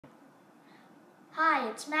Hi,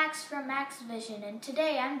 it's Max from Max Vision, and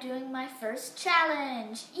today I'm doing my first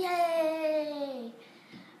challenge. Yay!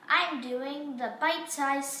 I'm doing the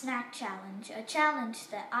bite-sized snack challenge, a challenge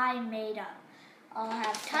that I made up. I'll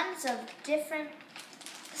have tons of different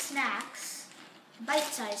snacks,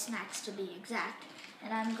 bite-sized snacks to be exact,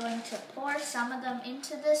 and I'm going to pour some of them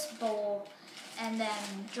into this bowl and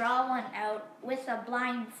then draw one out with a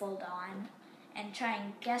blindfold on and try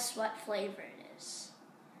and guess what flavor it is.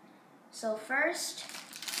 So first,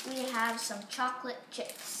 we have some chocolate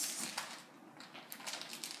chips.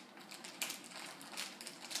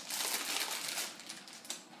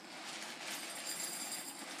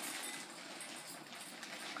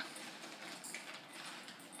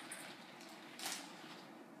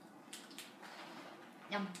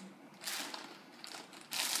 Yum.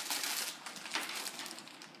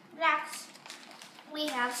 Next, we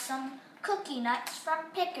have some cookie nuts from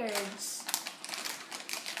Pickard's.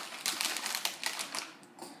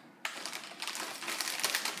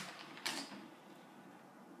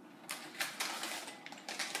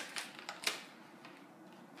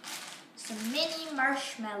 Some mini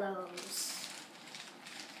marshmallows.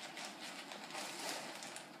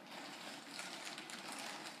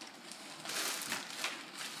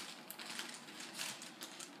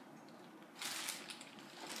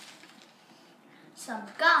 Some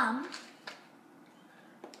gum.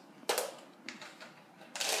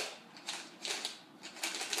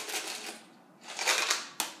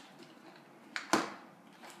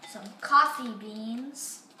 Some coffee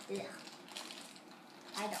beans. Ugh.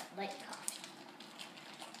 I don't like coffee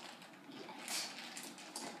yet.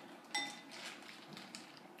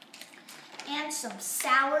 And some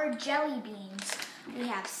sour jelly beans. We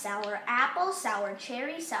have sour apple, sour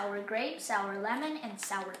cherry, sour grape, sour lemon, and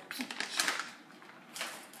sour peach.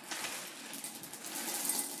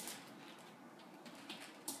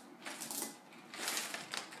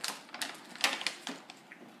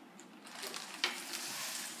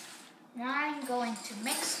 Now I'm going to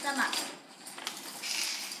mix them up.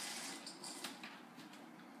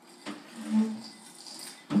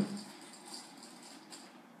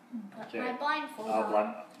 Put my blindfold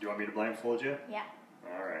on. Do you want me to blindfold you? Yeah.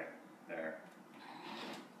 All right, there.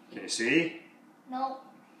 Can you see? No.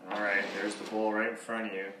 All right, there's the bowl right in front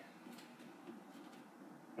of you.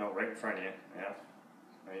 No, right in front of you, yeah.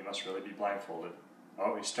 Now you must really be blindfolded.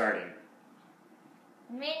 Oh, he's starting.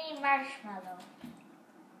 Mini marshmallow.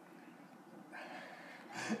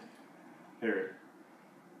 Here.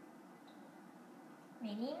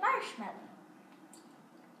 Mini marshmallow.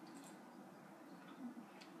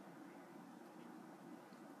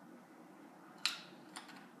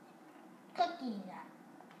 Cookie nut.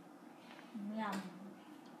 Yum.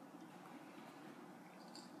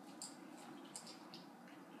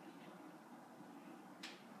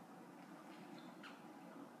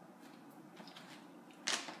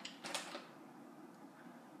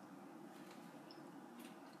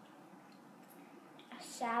 A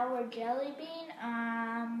sour jelly bean.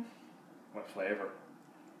 What flavor?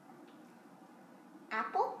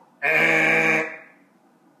 Apple.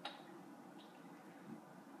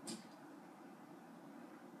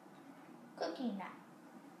 Cookie nut.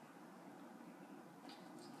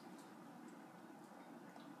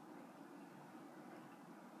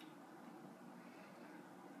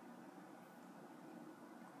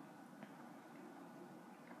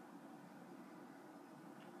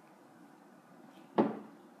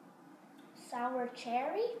 Sour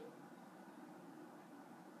cherry.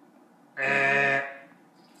 Here,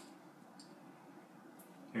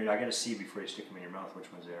 I gotta see before you stick them in your mouth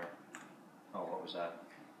which one's there. Oh, what was that?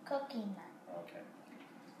 Cookie nut. Okay.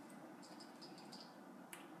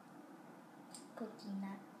 Cookie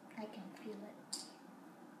nut. I can feel it.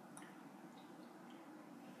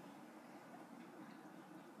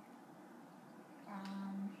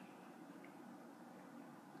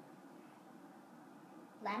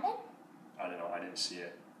 Lemon? I don't know, I didn't see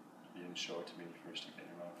it. You didn't show it to me before you stick it in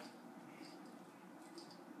your mouth.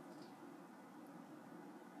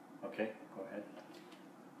 Okay, go ahead.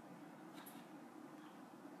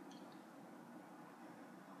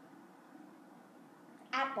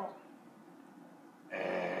 Apple.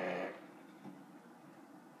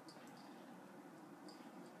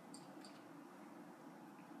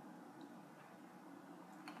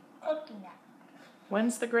 Cookie nut.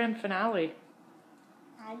 When's the grand finale?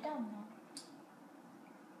 I don't know.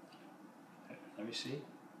 Let me see.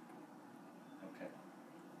 Okay.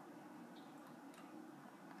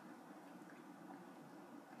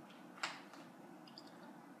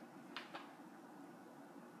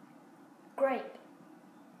 Grape.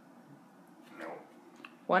 No.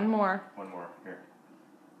 One more. One more. Here.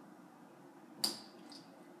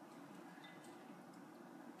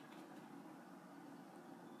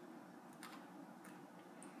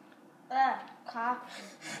 coffee.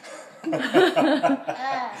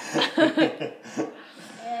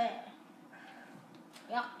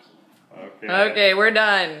 Yucky. Okay, we're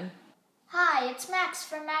done. Hi, it's Max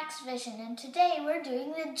from Max Vision, and today we're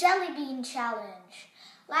doing the Jelly Bean Challenge.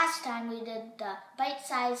 Last time we did the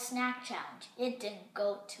Bite-Sized Snack Challenge. It didn't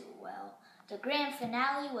go too well. The grand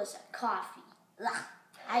finale was a coffee. Ugh,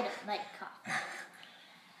 I don't like coffee.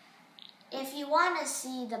 If you want to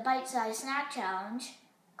see the Bite-Sized Snack Challenge,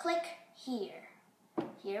 click here.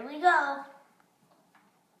 Here we go.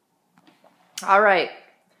 All right.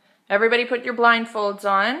 Everybody put your blindfolds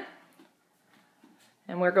on.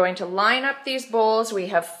 And we're going to line up these bowls. We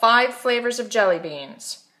have 5 flavors of jelly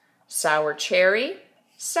beans. Sour cherry,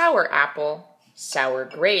 sour apple, sour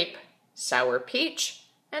grape, sour peach,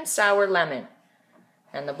 and sour lemon.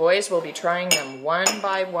 And the boys will be trying them one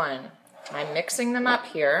by one. I'm mixing them up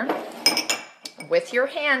here. With your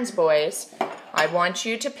hands, boys, I want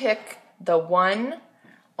you to pick the one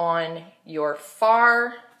on your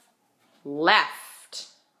far left.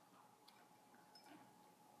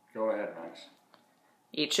 Go ahead, Max.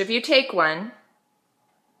 Each of you take one.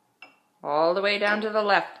 All the way down to the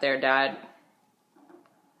left there, Dad.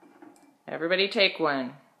 Everybody take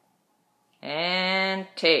one. And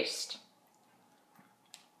taste.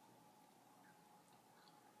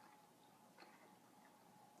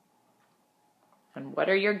 And what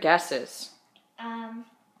are your guesses?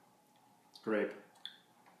 Grape.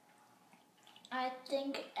 I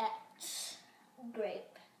think it's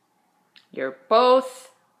grape. You're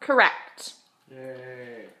both correct.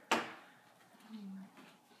 Yay.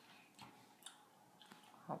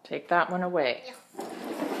 I'll take that one away.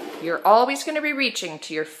 You're always going to be reaching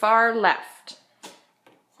to your far left.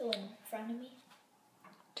 So in front of me.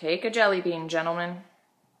 Take a jelly bean, gentlemen.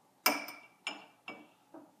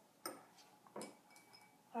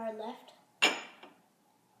 Far left.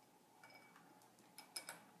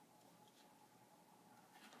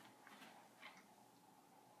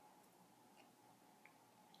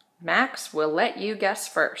 Max, we'll let you guess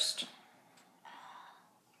first.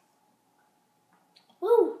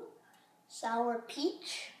 Woo! Sour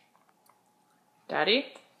peach.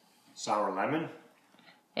 Daddy? Sour lemon.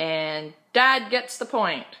 And Dad gets the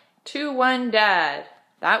point. 2-1 Dad.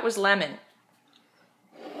 That was lemon.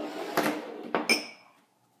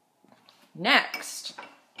 Next.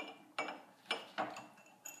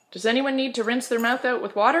 Does anyone need to rinse their mouth out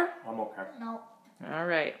with water? I'm okay. No. All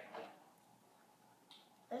right.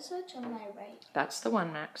 This one's on my right. That's the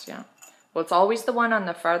one, Max, yeah. Well, it's always the one on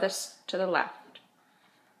the farthest to the left.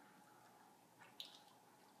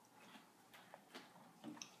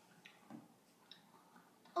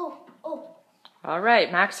 Oh. All right,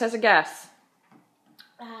 Max has a guess.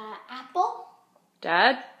 Apple.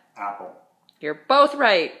 Dad? Apple. You're both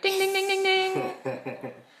right. Ding, ding, ding, ding,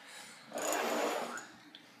 ding.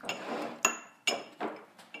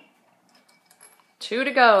 2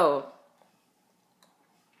 to go.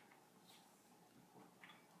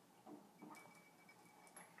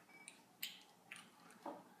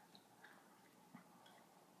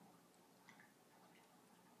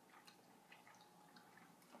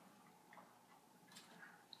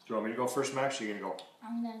 Do you want me to go first, Max, or are you going to go?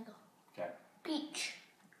 I'm gonna go. Okay. Peach.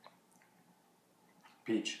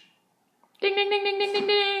 Peach. Ding, ding, ding, ding, ding, ding,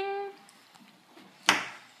 ding.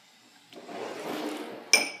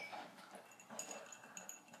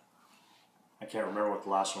 I can't remember what the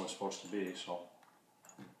last one was supposed to be, so.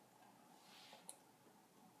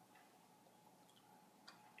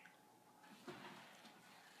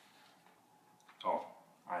 Oh,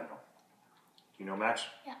 I know. Do you know, Max?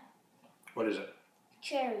 Yeah. What is it?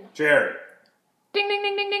 Cherry. Cherry. Ding, ding,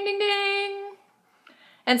 ding, ding, ding, ding, ding.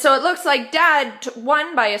 And so it looks like Dad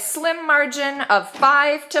won by a slim margin of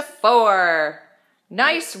 5-4.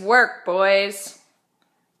 Nice work, boys.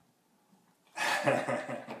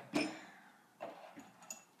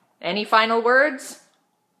 Any final words?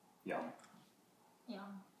 Yum.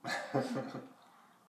 Yum.